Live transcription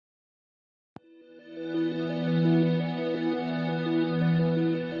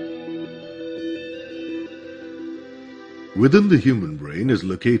Within the human brain is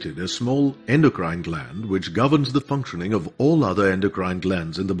located a small endocrine gland which governs the functioning of all other endocrine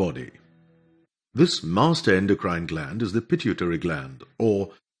glands in the body. This master endocrine gland is the pituitary gland or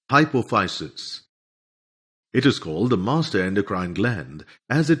hypophysis. It is called the master endocrine gland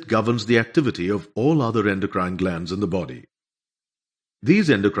as it governs the activity of all other endocrine glands in the body. These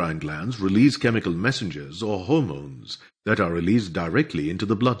endocrine glands release chemical messengers or hormones that are released directly into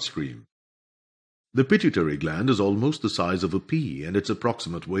the bloodstream. The pituitary gland is almost the size of a pea and its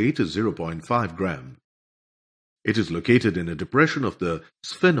approximate weight is 0.5 grams. It is located in a depression of the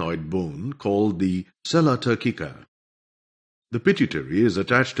sphenoid bone called the sella turcica. The pituitary is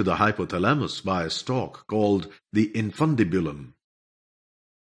attached to the hypothalamus by a stalk called the infundibulum.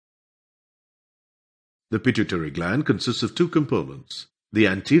 The pituitary gland consists of two components, the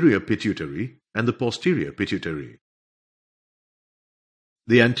anterior pituitary and the posterior pituitary.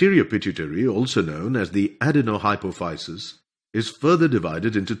 The anterior pituitary, also known as the adenohypophysis, is further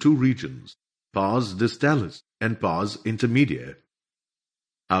divided into two regions, pars distalis and pars intermedia.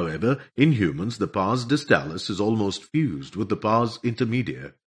 However, in humans, the pars distalis is almost fused with the pars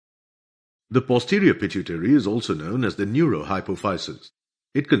intermedia. The posterior pituitary is also known as the neurohypophysis.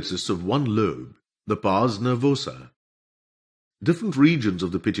 It consists of one lobe, the pars nervosa. Different regions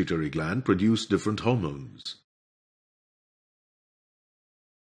of the pituitary gland produce different hormones.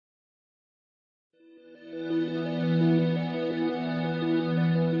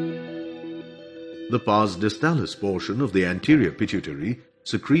 The pars distalis portion of the anterior pituitary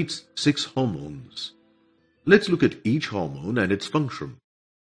secretes 6 hormones. Let's look at each hormone and its function.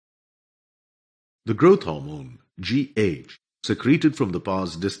 The growth hormone, GH, secreted from the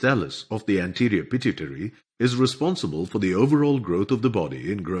pars distalis of the anterior pituitary, is responsible for the overall growth of the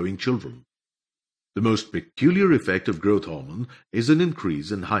body in growing children. The most peculiar effect of growth hormone is an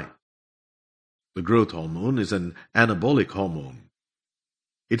increase in height. The growth hormone is an anabolic hormone.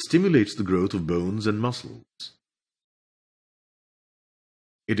 It stimulates the growth of bones and muscles.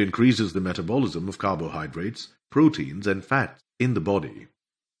 It increases the metabolism of carbohydrates, proteins, and fats in the body.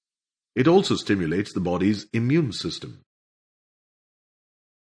 It also stimulates the body's immune system.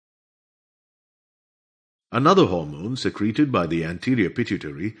 Another hormone secreted by the anterior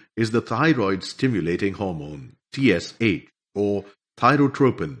pituitary is the thyroid-stimulating hormone, TSH, or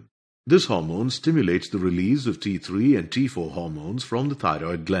thyrotropin. This hormone stimulates the release of T3 and T4 hormones from the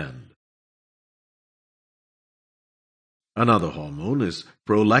thyroid gland. Another hormone is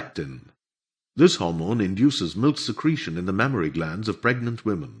prolactin. This hormone induces milk secretion in the mammary glands of pregnant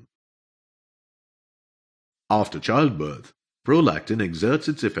women. After childbirth, prolactin exerts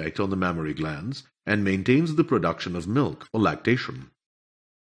its effect on the mammary glands and maintains the production of milk for lactation.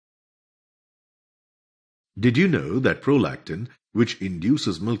 Did you know that prolactin, which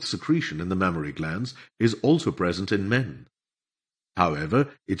induces milk secretion in the mammary glands, is also present in men? However,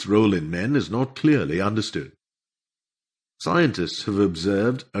 its role in men is not clearly understood. Scientists have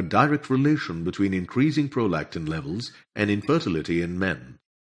observed a direct relation between increasing prolactin levels and infertility in men.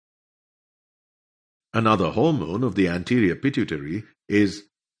 Another hormone of the anterior pituitary is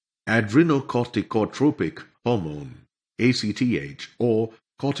adrenocorticotropic hormone, ACTH, or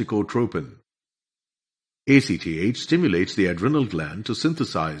corticotropin. ACTH stimulates the adrenal gland to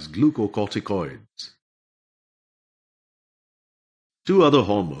synthesize glucocorticoids. Two other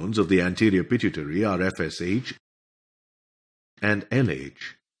hormones of the anterior pituitary are FSH and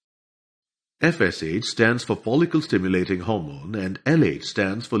LH. FSH stands for follicle-stimulating hormone and LH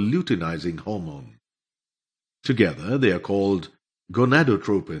stands for luteinizing hormone. Together they are called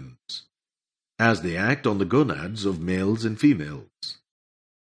gonadotropins, as they act on the gonads of males and females.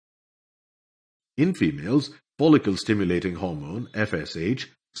 In females, follicle-stimulating hormone, FSH,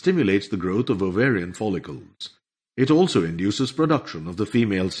 stimulates the growth of ovarian follicles. It also induces production of the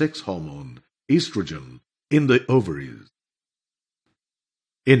female sex hormone, estrogen, in the ovaries.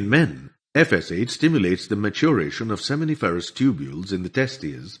 In men, FSH stimulates the maturation of seminiferous tubules in the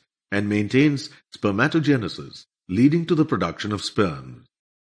testes and maintains spermatogenesis, leading to the production of sperm.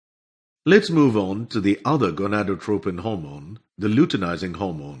 Let's move on to the other gonadotropin hormone, the luteinizing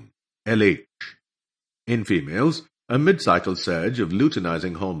hormone, LH. In females, a mid-cycle surge of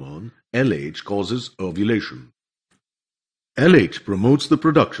luteinizing hormone, LH, causes ovulation. LH promotes the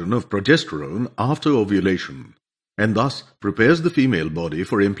production of progesterone after ovulation, and thus prepares the female body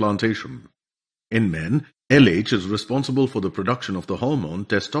for implantation. In men, LH is responsible for the production of the hormone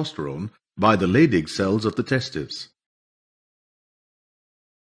testosterone by the Leydig cells of the testes.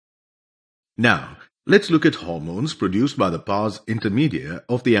 Now, let's look at hormones produced by the pars intermedia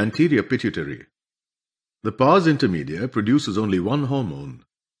of the anterior pituitary. The pars intermedia produces only one hormone,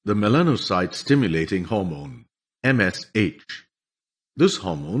 the melanocyte-stimulating hormone, MSH. This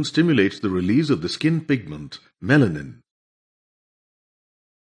hormone stimulates the release of the skin pigment melanin.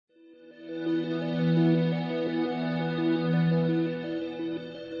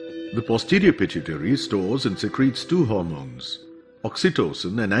 The posterior pituitary stores and secretes two hormones,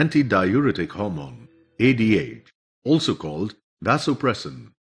 oxytocin and antidiuretic hormone, ADH, also called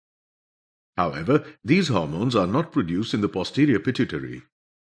vasopressin. However, these hormones are not produced in the posterior pituitary.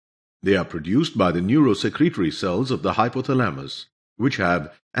 They are produced by the neurosecretory cells of the hypothalamus, which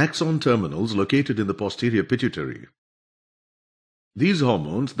have axon terminals located in the posterior pituitary. These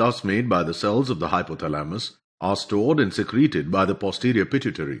hormones, thus made by the cells of the hypothalamus, are stored and secreted by the posterior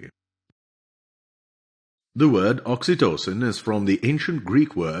pituitary. The word oxytocin is from the ancient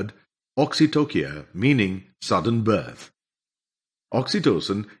Greek word oxytokia, meaning sudden birth.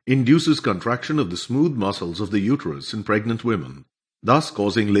 Oxytocin induces contraction of the smooth muscles of the uterus in pregnant women, thus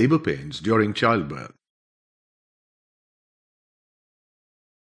causing labor pains during childbirth.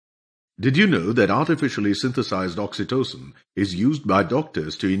 Did you know that artificially synthesized oxytocin is used by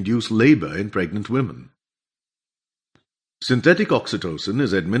doctors to induce labor in pregnant women? Synthetic oxytocin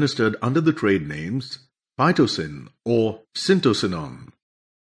is administered under the trade names pitocin or syntocinon.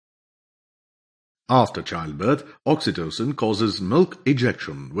 After childbirth, oxytocin causes milk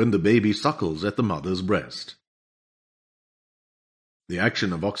ejection when the baby suckles at the mother's breast. The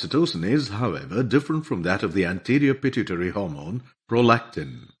action of oxytocin is, however, different from that of the anterior pituitary hormone,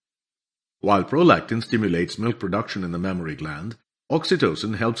 prolactin. While prolactin stimulates milk production in the mammary gland,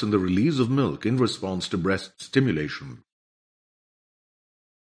 oxytocin helps in the release of milk in response to breast stimulation.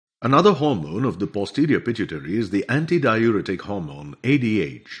 Another hormone of the posterior pituitary is the antidiuretic hormone,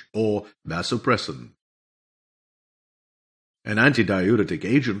 ADH, or vasopressin. An antidiuretic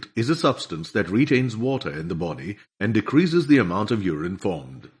agent is a substance that retains water in the body and decreases the amount of urine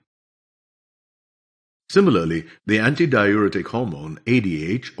formed. Similarly, the antidiuretic hormone,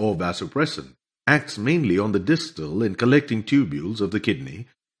 ADH, or vasopressin, acts mainly on the distal and collecting tubules of the kidney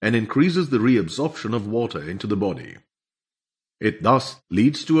and increases the reabsorption of water into the body. It thus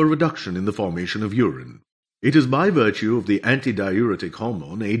leads to a reduction in the formation of urine. It is by virtue of the antidiuretic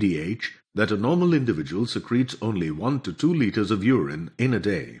hormone, ADH, that a normal individual secretes only 1 to 2 liters of urine in a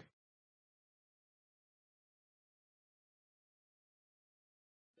day.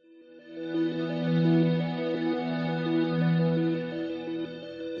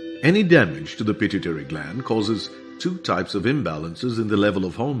 Any damage to the pituitary gland causes two types of imbalances in the level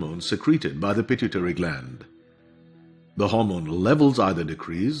of hormones secreted by the pituitary gland. The hormonal levels either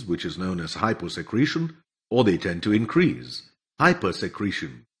decrease, which is known as hyposecretion, or they tend to increase,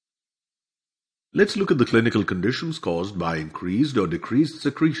 hypersecretion. Let's look at the clinical conditions caused by increased or decreased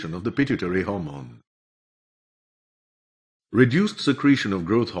secretion of the pituitary hormone. Reduced secretion of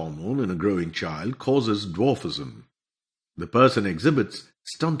growth hormone in a growing child causes dwarfism. The person exhibits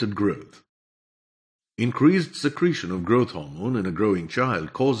stunted growth. Increased secretion of growth hormone in a growing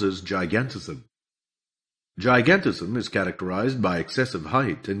child causes gigantism. Gigantism is characterized by excessive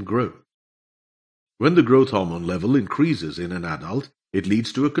height and growth. When the growth hormone level increases in an adult, it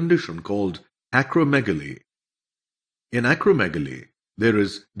leads to a condition called acromegaly. In acromegaly, there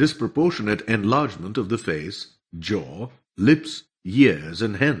is disproportionate enlargement of the face, jaw, lips, ears,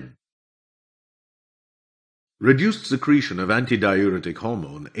 and hand. Reduced secretion of antidiuretic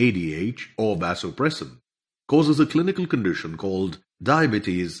hormone, ADH, or vasopressin, causes a clinical condition called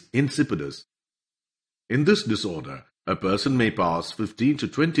diabetes insipidus. In this disorder, a person may pass 15 to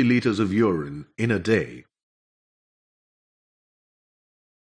 20 liters of urine in a day.